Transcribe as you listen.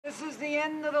This is the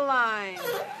end of the line.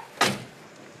 You're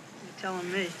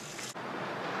telling me.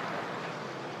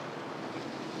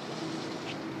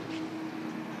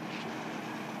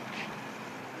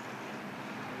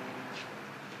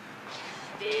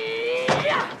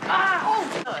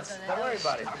 Don't worry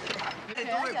about it. Hey,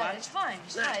 don't worry about it. It's fine.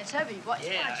 It's fine. It's heavy. What?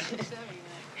 Yeah. It's heavy, man.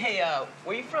 Hey,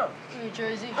 where you from? New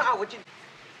Jersey. Ah, what you...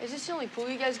 Is this the only pool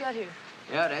you guys got here?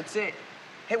 Yeah, that's it.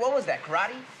 Hey, what was that,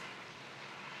 karate?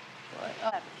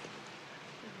 What?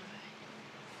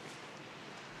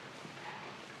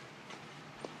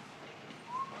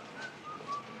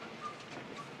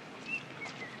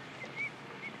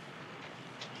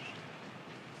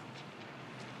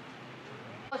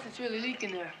 Plus, it's really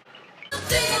leaking there.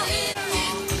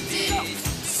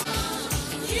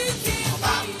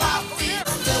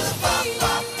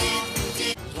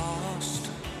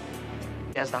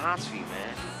 That's the hot suite,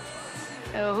 man.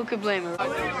 Oh, who could blame her?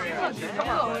 Come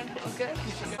on. Okay.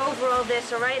 Over all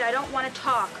this, all right? I don't want to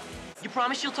talk. You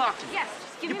promise you'll talk to me? Yes,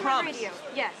 just give You me promise? my radio.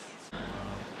 Yes.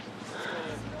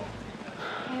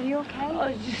 Are you okay?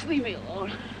 Oh, just leave me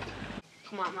alone.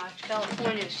 Come on, Ma. It's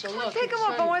California, so look. Take it's them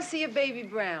off. I sunny. want to see your baby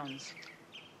browns.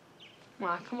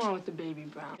 Ma, come on with the baby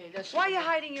brown. Hey, that's Why are you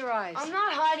hiding your eyes? I'm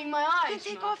not hiding my eyes,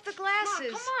 Then take Ma. off the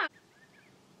glasses. Ma, come on.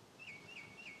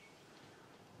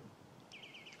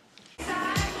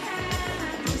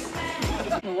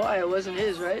 Well, why? It wasn't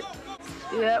his, right?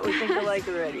 See that? We think alike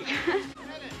already.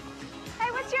 Hey,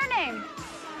 what's your name?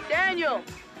 Daniel,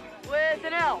 with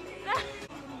an L.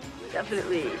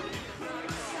 Definitely.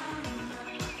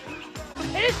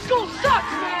 Hey, this school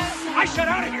sucks, man! I said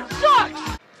out of here!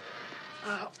 Sucks!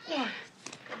 1,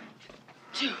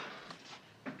 2,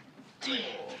 3.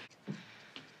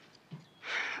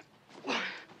 1.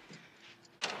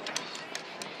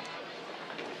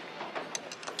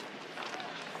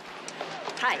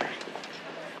 Hi.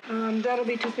 That'll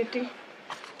be $250.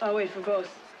 Oh, wait, for both.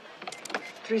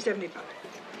 $375.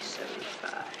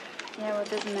 $375. Yeah, well, it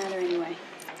doesn't matter anyway.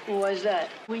 Well, why is that?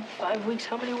 Week, 5 weeks?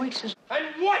 How many weeks is... And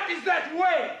what is that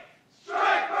way?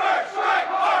 Strike first, strike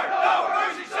hard, no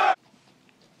mercy, sir!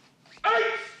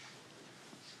 Eight!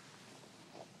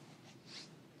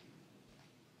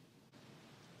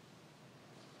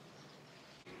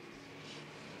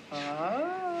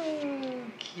 Oh,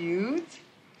 cute.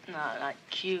 No, not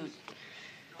cute.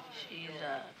 She's,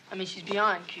 I mean, she's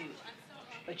beyond cute.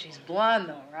 But she's blonde,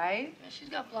 though, right? Yeah, she's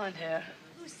got blonde hair.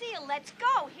 Lucille, let's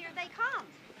go. Here they come.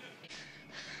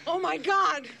 Oh, my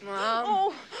God.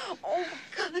 Mom. Oh,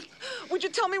 God. Would you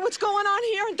tell me what's going on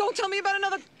here and don't tell me about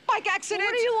another bike accident?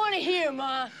 What do you want to hear, Ma?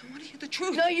 I want to hear the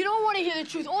truth. No, you don't want to hear the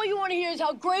truth. All you want to hear is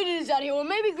how great it is out here. Well, it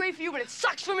may be great for you, but it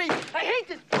sucks for me. I hate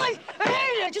this place. I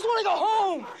hate it. I just want to go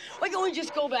home. Why can't we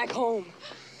just go back home?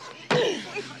 Wait,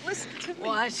 listen to me.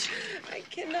 What? I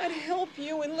cannot help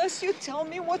you unless you tell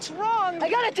me what's wrong. I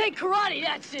gotta take karate,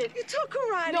 that's it. You took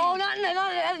karate. No, not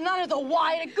at the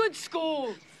Y, at a good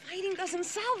school. Fighting doesn't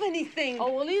solve anything.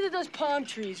 Oh, well, neither does palm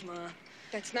trees, Ma.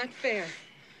 That's not fair.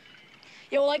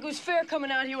 Yeah, well, like it was fair coming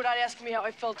out here without asking me how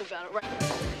I felt about it, right?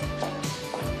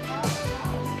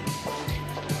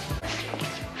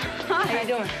 Hi. How you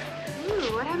doing?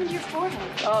 Ooh, what happened to your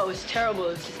forehead? Oh, it was terrible.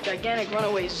 It's this gigantic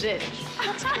runaway zit.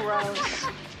 That's gross.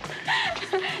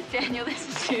 Daniel, this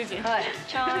is Susan. Hi.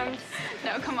 Charmed.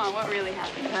 No, come on, what really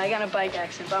happened? I got in a bike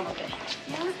accident, but I'm okay.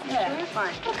 Yeah? Yeah,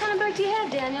 fine. What kind of bike do you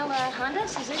have, Daniel? Honda,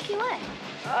 Suzuki, what?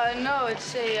 No,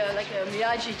 it's a, like a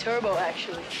Miyagi Turbo,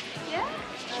 actually. Yeah?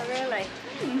 Oh, really?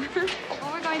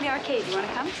 Well, we're going to the arcade. You want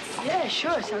to come? Yeah,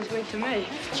 sure. Sounds great to me.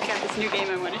 Check out this new game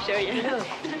I want to show you.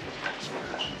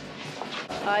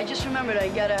 I just remembered I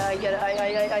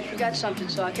forgot something,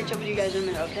 so I'll catch up with you guys in a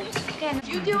minute, okay? Daniel.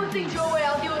 You deal with things your way,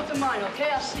 I'll deal with them mine, okay?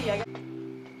 I'll see you.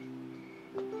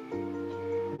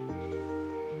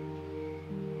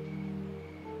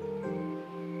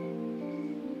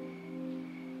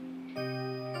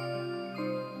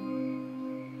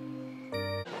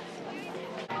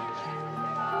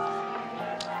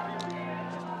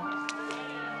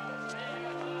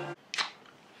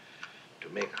 To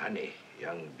make honey,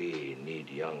 young bee need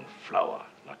young flower,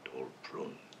 not old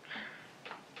prune.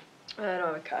 I don't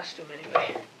have a costume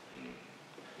anyway.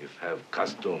 If have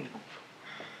costume,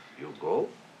 you go?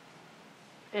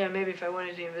 Yeah, maybe if I went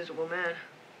as the Invisible Man.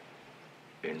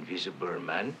 Invisible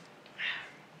man?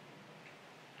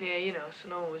 Yeah, you know, so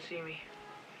no one would see me.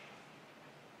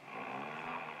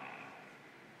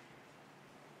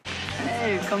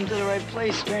 Hey, you've come to the right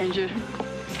place, stranger.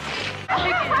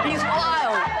 He's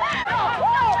wild.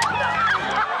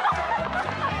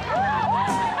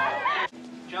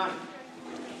 John.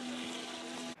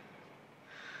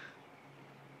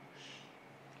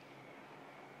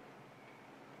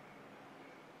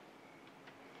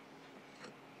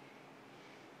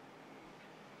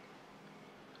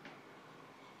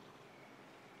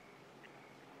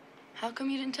 How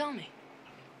come you didn't tell me?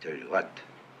 Tell you what,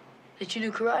 That you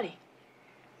do karate?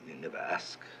 you never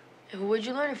ask. Where'd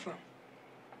you learn it from?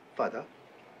 Father,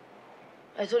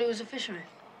 I thought he was a fisherman.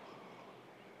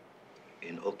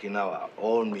 in Okinawa,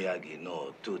 all Miyagi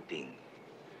know two things,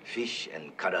 fish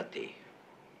and karate.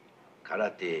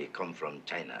 Karate come from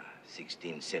China,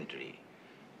 16th century,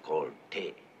 called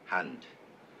te, hand.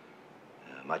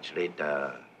 Much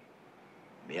later,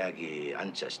 Miyagi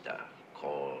ancestor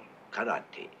called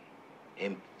karate,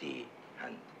 empty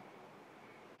hand.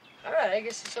 All right, I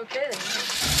guess it's okay then.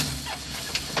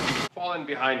 Fall in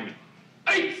behind me.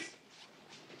 Ice!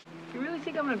 You really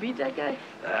think I'm gonna beat that guy?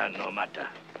 No matter.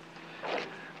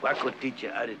 Wako teach you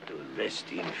attitude,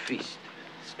 rest in feast.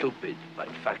 Stupid, but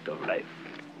fact of life.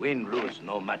 Win, lose,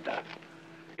 no matter.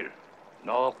 Here,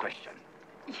 no question.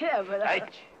 Yeah, but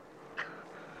Right?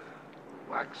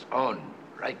 Wax on,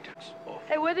 right off.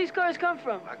 Hey, where'd these cars come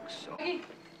from? Wax on. Miyagi?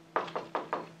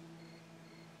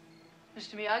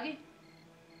 Mr. Miyagi?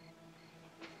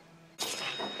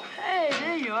 Hey,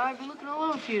 there you are. I've been looking all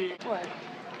over for you today. What?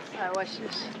 All right, watch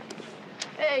this.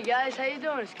 Hey, guys, how you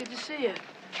doing? It's good to see you.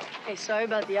 Hey, sorry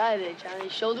about the eye there, Johnny.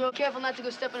 Shoulder up. Careful not to go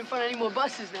stepping in front of any more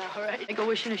buses now, all right? Like a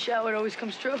wish in a shower, it always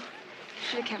comes true.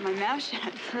 Should have kept my mouth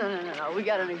shut. No. We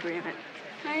got an agreement.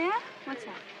 Oh, yeah? What's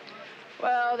that?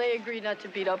 Well, they agreed not to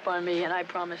beat up on me, and I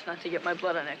promised not to get my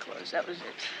blood on their clothes. That was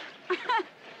it.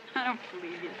 I don't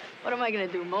believe you. What am I gonna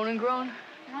do, moan and groan?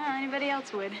 Well, anybody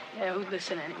else would. Yeah, who'd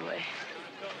listen anyway?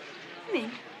 Me.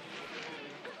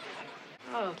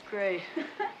 Oh, great.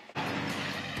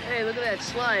 Hey, look at that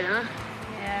slide, huh?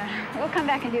 Yeah, we'll come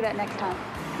back and do that next time.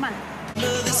 Come on.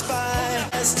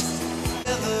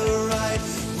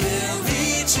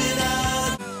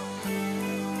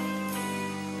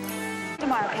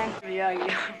 Tomorrow, okay? Yeah, you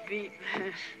beat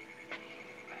my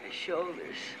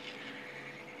shoulders.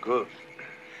 Good.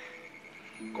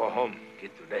 Go home,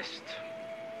 get rest.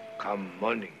 Come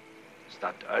morning,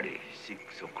 start early,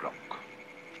 6 o'clock.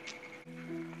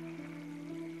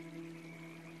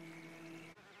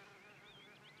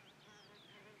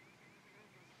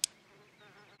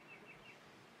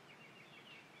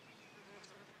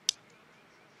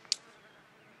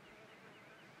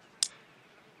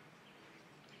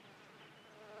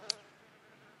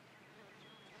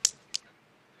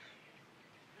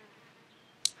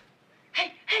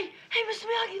 Hey, Mr.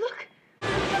 Miyagi, look.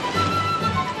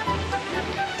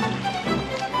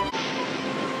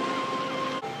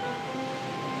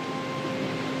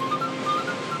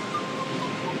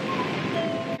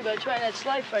 About trying that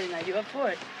slide Friday night. You up for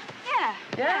it? Yeah.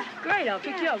 Yeah? Great. I'll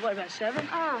pick you up. What, about 7?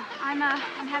 Oh, I'm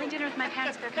having dinner with my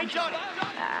parents for a country.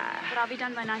 But I'll be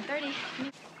done by 9:30.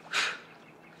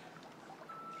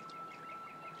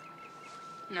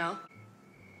 No.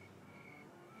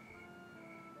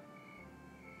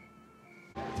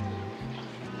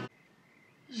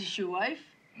 Is this your wife?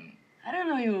 I didn't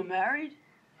know you were married.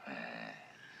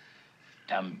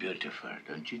 Damn beautiful,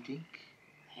 don't you think?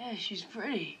 Yeah, she's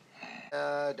pretty.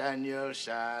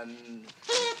 Daniel-san,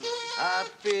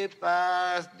 happy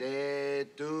birthday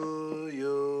to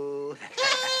you.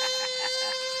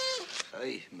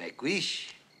 Hey, make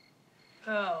wish.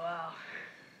 Oh, wow.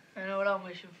 I know what I'm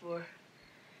wishing for.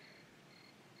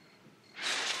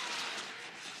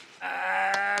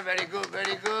 Very good,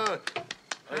 very good.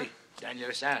 Hey,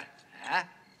 Daniel-san, huh?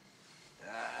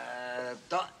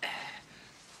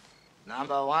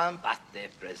 Number 1 birthday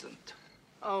present.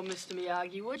 Oh, Mr.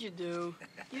 Miyagi, what'd you do?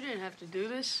 You didn't have to do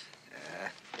this.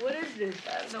 What is this?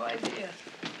 I have no idea.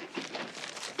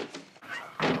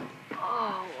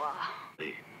 Oh, wow.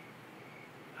 Hey,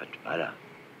 what's the matter?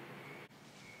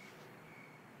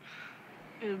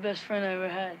 You're the best friend I ever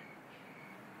had.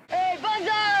 Hey,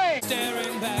 Banzai!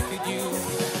 Staring back at you.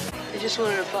 I just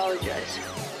wanted to apologize.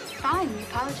 Fine, you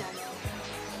apologize.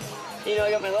 You know, I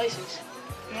got my license.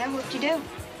 Yeah, what'd you do?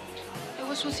 Hey,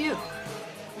 what's with you?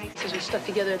 Because we stuck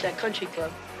together at that country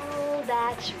club. Oh,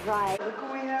 that's right. Look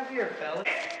what we have here, fellas.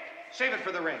 Save it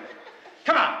for the ring.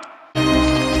 Come on.